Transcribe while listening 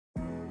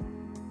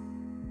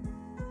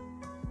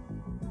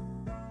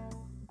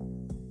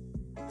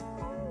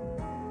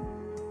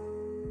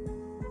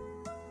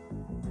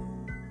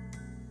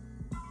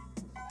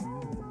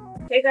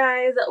Hey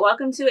guys,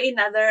 welcome to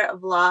another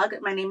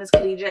vlog. My name is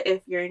Khadija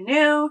if you're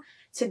new.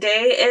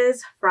 Today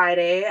is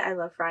Friday. I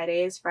love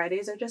Fridays.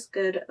 Fridays are just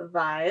good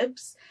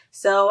vibes.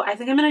 So I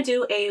think I'm going to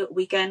do a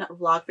weekend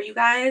vlog for you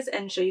guys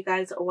and show you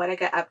guys what I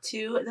get up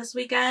to this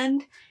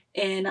weekend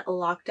in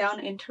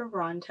lockdown in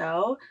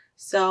Toronto.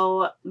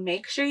 So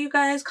make sure you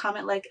guys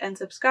comment, like, and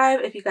subscribe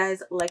if you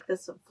guys like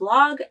this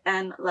vlog,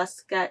 and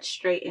let's get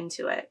straight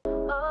into it.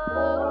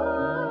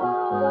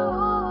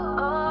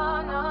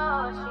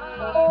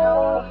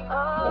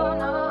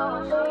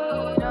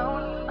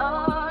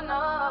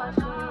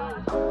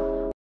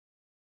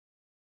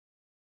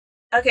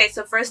 Okay,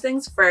 so first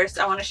things first,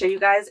 I want to show you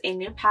guys a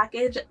new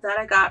package that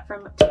I got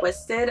from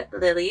Twisted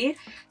Lily.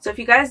 So if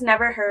you guys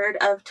never heard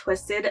of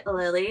Twisted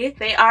Lily,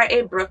 they are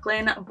a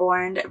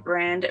Brooklyn-born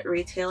brand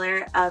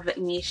retailer of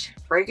niche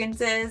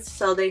fragrances.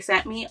 So they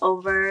sent me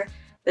over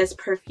this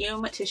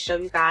perfume to show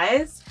you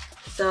guys.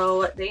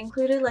 So they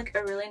included like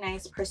a really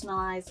nice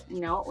personalized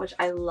note, which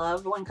I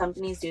love when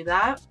companies do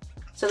that.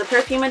 So the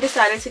perfume I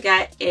decided to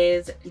get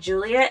is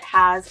Juliet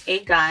Has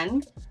a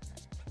Gun.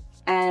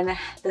 And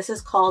this is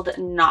called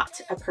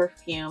Not a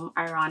Perfume,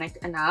 ironic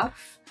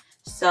enough.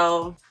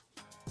 So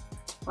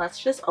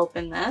let's just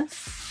open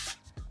this.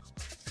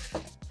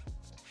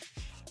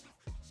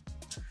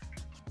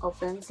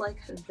 Opens like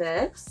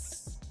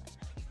this.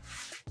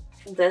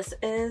 This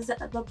is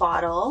the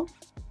bottle.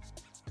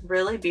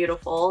 Really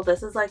beautiful.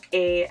 This is like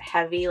a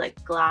heavy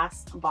like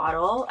glass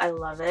bottle. I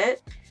love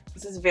it.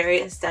 This is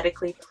very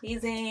aesthetically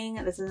pleasing.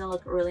 This is gonna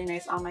look really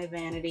nice on my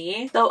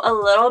vanity. So a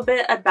little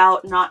bit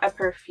about Not a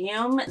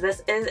Perfume.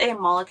 This is a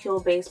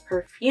molecule-based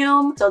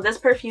perfume. So this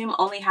perfume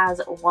only has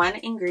one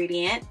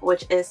ingredient,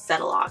 which is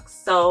Cetilox.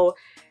 So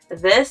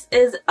this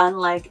is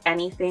unlike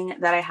anything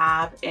that I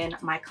have in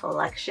my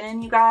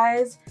collection, you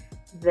guys.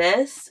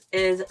 This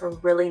is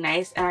really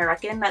nice, and I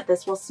reckon that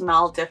this will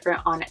smell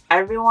different on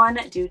everyone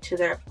due to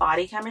their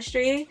body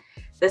chemistry.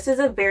 This is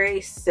a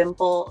very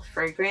simple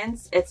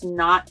fragrance. It's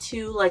not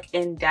too like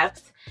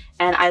in-depth,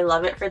 and I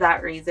love it for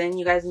that reason.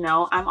 You guys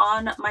know I'm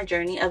on my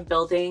journey of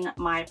building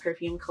my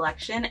perfume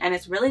collection, and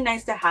it's really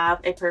nice to have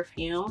a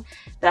perfume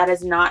that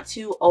is not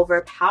too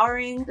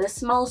overpowering. This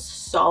smells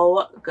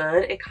so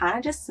good. It kind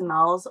of just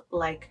smells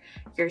like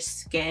your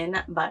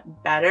skin,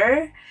 but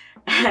better.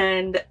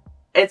 And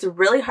it's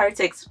really hard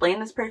to explain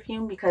this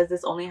perfume because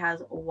this only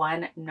has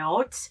one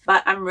note,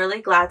 but I'm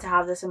really glad to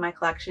have this in my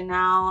collection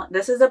now.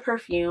 This is a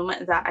perfume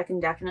that I can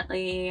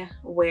definitely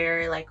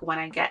wear like when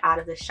I get out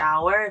of the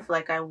shower. If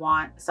like I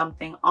want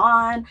something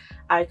on,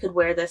 I could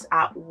wear this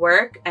at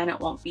work and it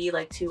won't be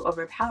like too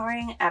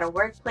overpowering at a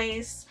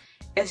workplace.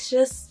 It's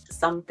just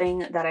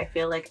something that I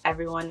feel like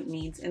everyone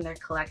needs in their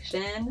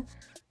collection.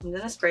 I'm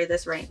gonna spray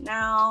this right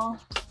now.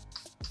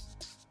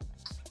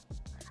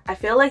 I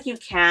feel like you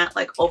can't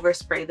like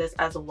overspray this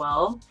as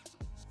well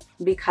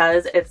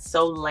because it's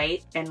so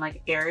light and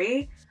like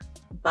airy,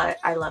 but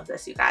I love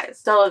this, you guys.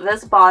 So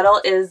this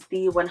bottle is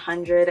the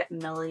 100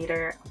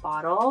 milliliter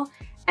bottle,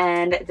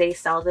 and they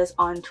sell this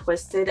on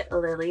Twisted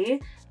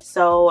Lily.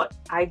 So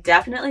I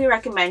definitely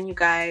recommend you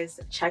guys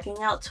checking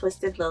out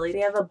Twisted Lily. They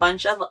have a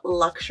bunch of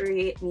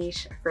luxury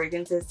niche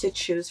fragrances to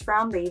choose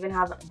from. They even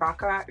have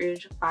Baccarat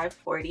Rouge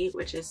 540,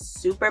 which is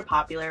super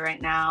popular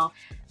right now.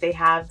 They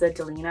have the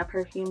Delina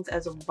perfumes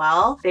as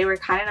well. They were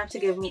kind enough to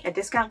give me a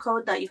discount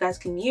code that you guys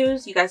can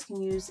use. You guys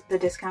can use the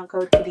discount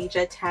code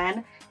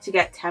Khadija10 to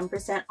get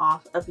 10%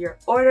 off of your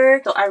order.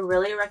 So I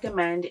really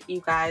recommend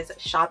you guys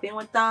shopping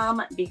with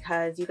them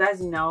because you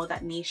guys know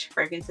that niche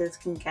fragrances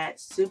can get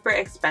super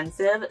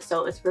expensive.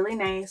 So it's really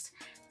nice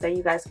that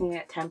you guys can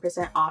get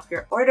 10% off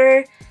your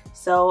order.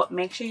 So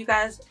make sure you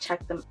guys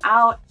check them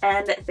out.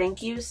 And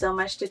thank you so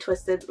much to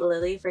Twisted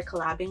Lily for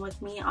collabing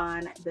with me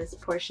on this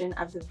portion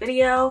of the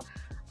video.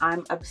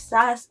 I'm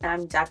obsessed, and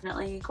I'm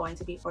definitely going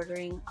to be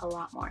ordering a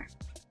lot more.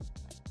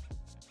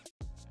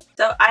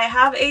 So I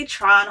have a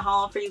Tron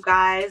haul for you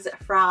guys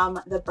from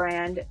the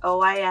brand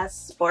OIS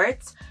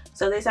Sports.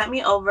 So they sent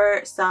me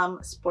over some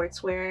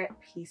sportswear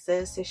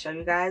pieces to show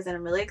you guys, and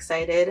I'm really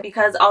excited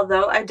because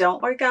although I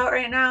don't work out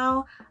right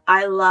now,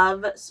 I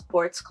love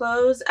sports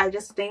clothes. I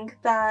just think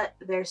that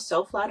they're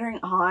so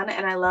flattering on,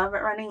 and I love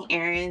running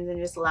errands and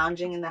just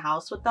lounging in the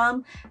house with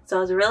them. So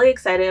I was really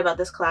excited about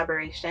this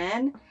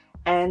collaboration,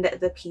 and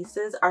the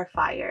pieces are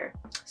fire.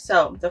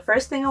 So the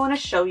first thing I want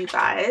to show you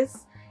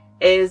guys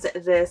is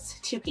this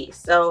two-piece.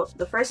 So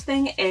the first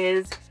thing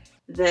is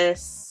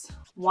this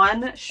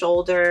one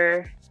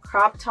shoulder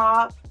crop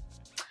top,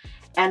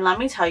 and let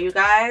me tell you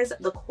guys,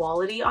 the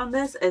quality on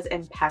this is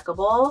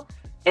impeccable.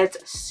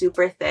 It's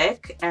super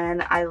thick,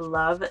 and I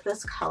love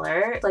this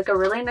color. It's like a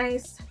really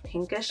nice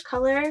pinkish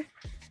color.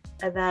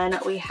 And then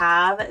we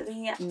have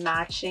the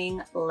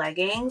matching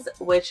leggings,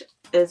 which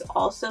is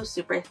also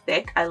super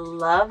thick. I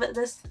love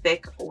this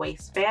thick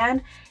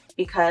waistband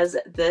because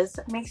this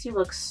makes you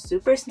look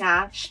super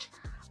snatched.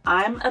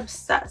 I'm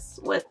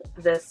obsessed with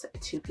this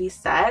two-piece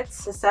set.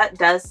 The set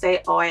does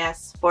say OIS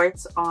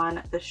Sports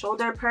on the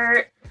shoulder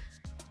part,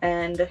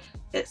 and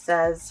it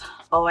says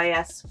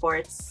OIS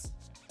Sports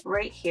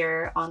right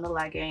here on the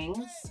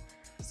leggings.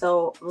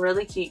 So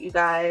really cute, you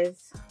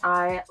guys.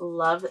 I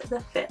love the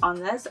fit on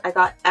this. I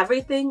got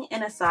everything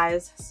in a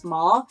size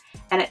small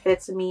and it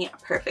fits me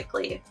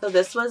perfectly. So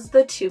this was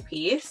the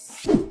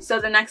 2-piece.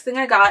 So the next thing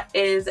I got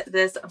is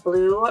this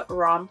blue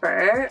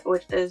romper,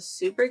 which is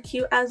super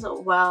cute as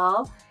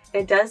well.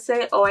 It does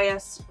say OAS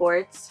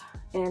Sports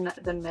in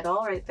the middle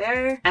right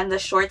there, and the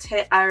shorts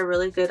hit at a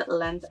really good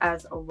length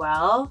as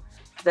well.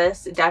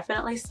 This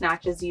definitely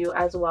snatches you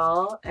as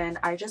well, and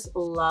I just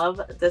love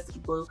this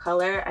blue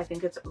color. I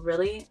think it's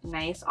really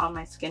nice on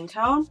my skin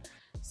tone.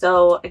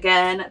 So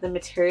again, the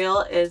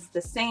material is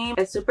the same.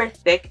 It's super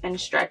thick and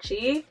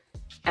stretchy,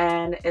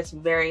 and it's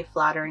very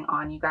flattering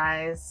on, you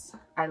guys.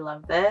 I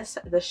love this.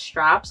 The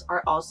straps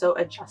are also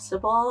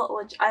adjustable,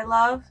 which I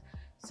love.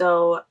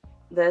 So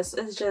this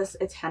is just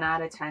a 10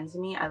 out of 10 to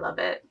me. I love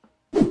it.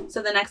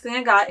 So the next thing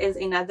I got is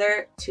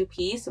another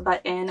 2-piece, but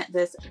in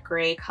this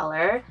gray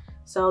color.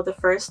 So the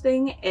first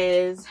thing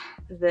is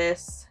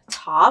this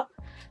top.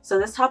 So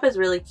this top is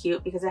really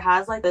cute because it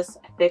has like this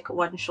thick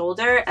one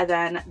shoulder, and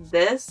then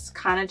this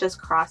kind of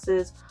just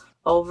crosses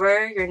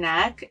over your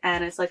neck,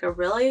 and it's like a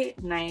really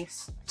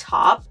nice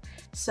top.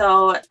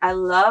 So I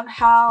love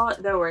how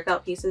their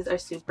workout pieces are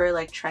super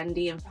like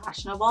trendy and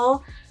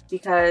fashionable,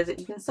 because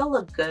you can still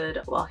look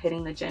good while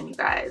hitting the gym, you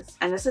guys.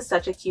 And this is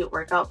such a cute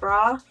workout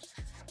bra.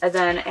 And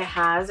then it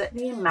has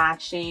the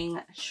matching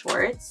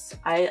shorts.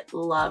 I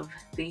love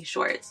these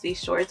shorts.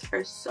 These shorts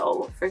are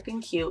so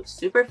freaking cute,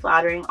 super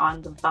flattering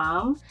on the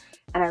bum.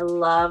 And I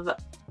love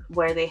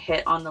where they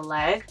hit on the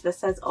leg. This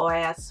says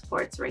OAS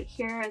Sports right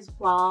here as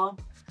well.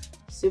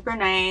 Super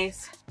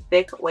nice,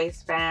 thick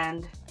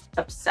waistband.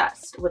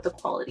 Obsessed with the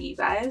quality, you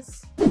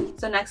guys.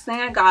 So next thing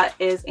I got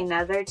is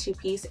another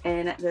 2-piece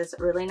in this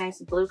really nice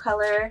blue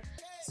color.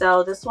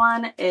 So this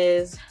one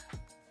is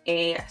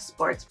a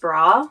sports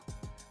bra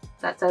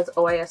that says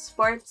OAS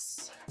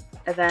Sports,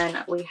 and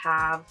then we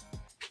have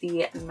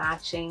the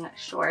matching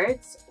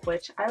shorts,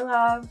 which I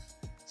love.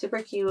 Super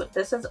cute.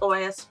 This is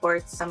OAS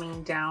Sports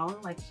coming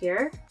down like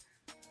here.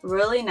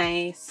 Really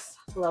nice.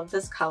 Love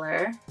this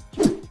color.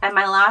 And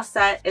my last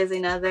set is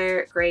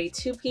another gray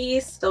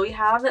 2-piece. So we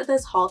have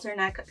this halter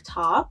neck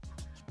top,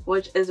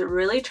 which is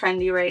really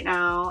trendy right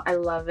now. I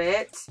love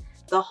it.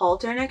 The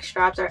halter neck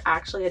straps are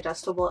actually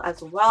adjustable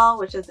as well,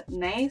 which is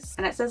nice.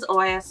 And it says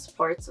OAS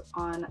Sports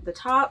on the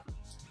top.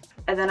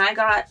 And then I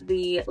got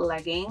the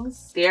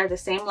leggings. They are the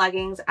same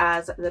leggings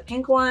as the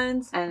pink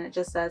ones, and it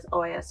just says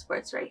OAS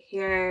Sports right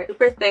here.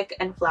 Super thick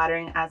and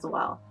flattering as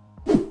well.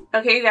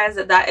 Okay, you guys,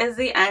 that is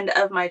the end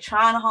of my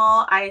try on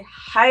haul. I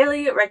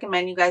highly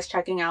recommend you guys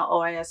checking out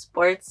OAS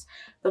Sports.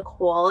 The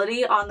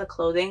quality on the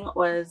clothing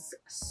was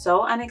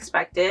so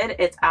unexpected.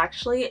 It's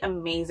actually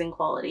amazing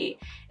quality.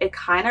 It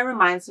kind of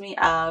reminds me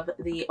of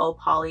the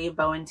Opali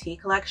Bow and Tea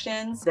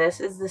collections. This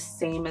is the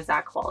same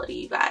exact quality,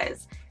 you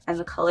guys. And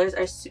the colors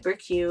are super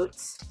cute.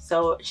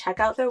 So check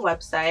out their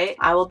website.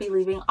 I will be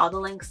leaving all the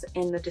links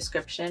in the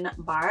description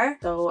bar.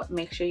 So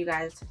make sure you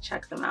guys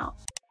check them out.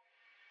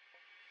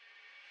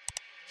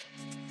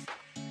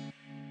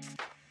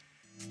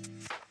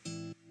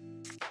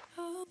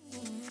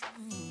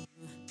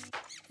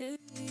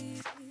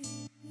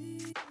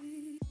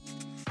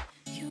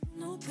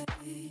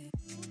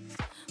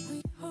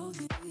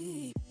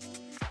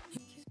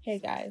 Hey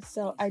guys,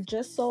 so I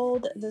just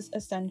sold this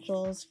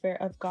Essentials Fear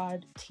of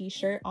God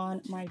t-shirt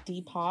on my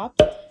Depop.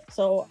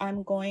 So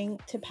I'm going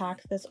to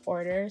pack this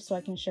order so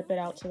I can ship it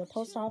out to the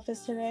post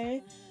office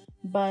today.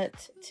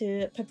 But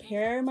to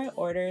prepare my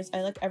orders,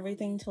 I like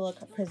everything to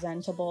look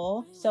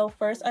presentable. So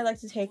first I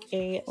like to take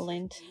a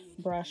lint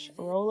brush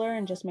roller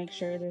and just make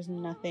sure there's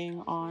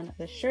nothing on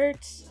the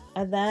shirt.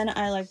 And then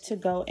I like to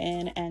go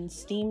in and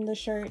steam the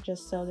shirt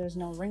just so there's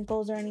no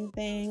wrinkles or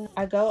anything.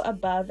 I go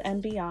above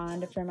and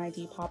beyond for my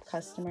Depop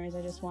customers.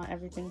 I just want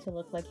everything to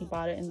look like you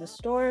bought it in the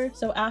store.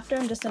 So after,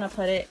 I'm just gonna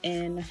put it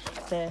in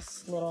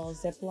this little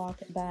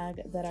Ziploc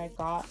bag that I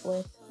got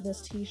with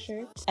this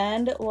t-shirt,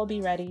 and we'll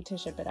be ready to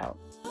ship it out.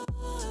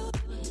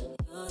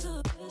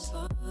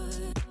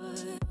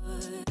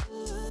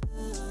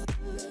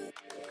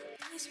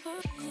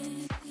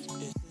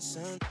 It's the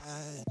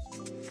sunrise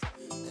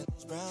and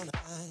those brown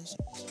eyes.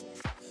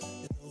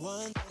 You're the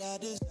one that I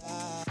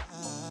desire.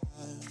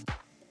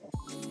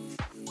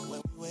 When we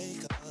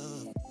wake up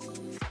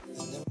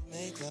and then we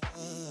make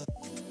love,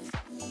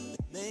 it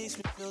makes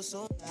me feel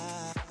so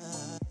nice.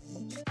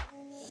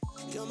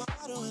 You're my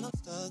water when I'm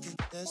stuck in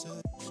the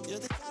desert. You're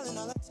the talent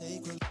all I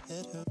take when my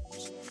head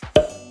hurts.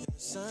 You're the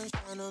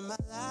sunshine of my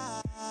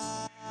life.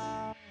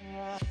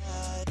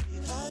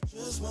 I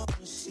just want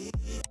to see.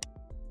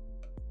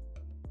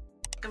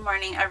 Good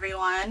morning,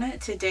 everyone.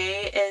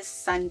 Today is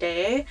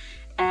Sunday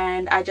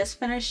and I just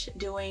finished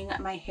doing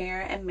my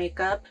hair and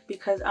makeup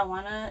because I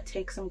want to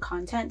take some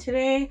content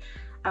today.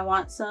 I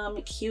want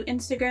some cute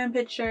Instagram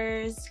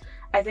pictures.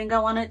 I think I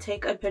want to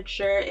take a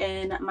picture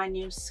in my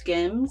new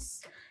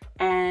Skims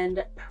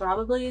and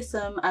probably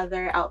some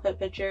other outfit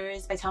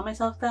pictures. I tell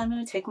myself that I'm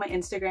going to take my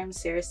Instagram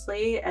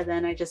seriously and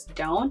then I just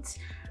don't,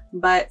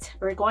 but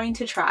we're going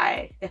to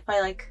try. If I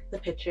like the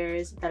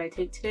pictures that I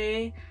take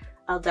today,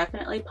 I'll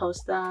definitely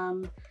post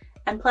them.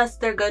 And plus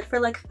they're good for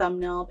like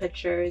thumbnail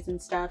pictures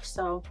and stuff.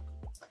 So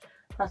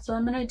that's what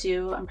I'm gonna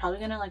do. I'm probably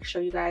gonna like show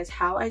you guys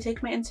how I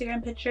take my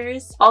Instagram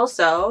pictures.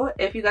 Also,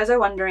 if you guys are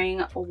wondering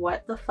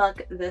what the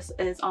fuck this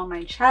is on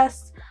my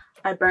chest,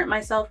 I burnt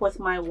myself with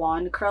my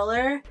wand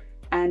curler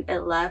and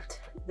it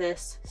left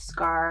this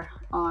scar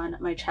on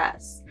my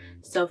chest.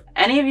 So if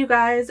any of you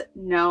guys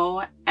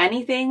know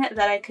anything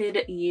that I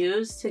could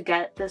use to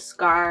get this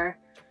scar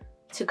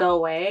to go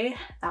away,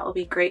 that would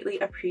be greatly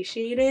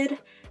appreciated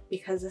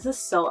because this is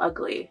so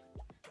ugly.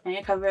 I need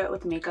to cover it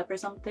with makeup or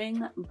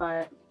something,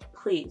 but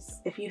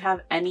please, if you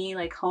have any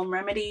like home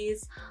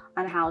remedies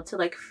on how to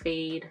like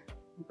fade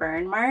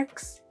burn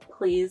marks,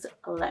 please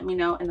let me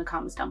know in the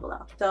comments down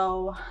below.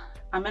 So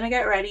I'm gonna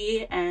get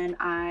ready and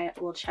I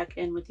will check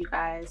in with you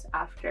guys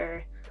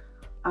after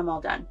I'm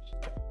all done.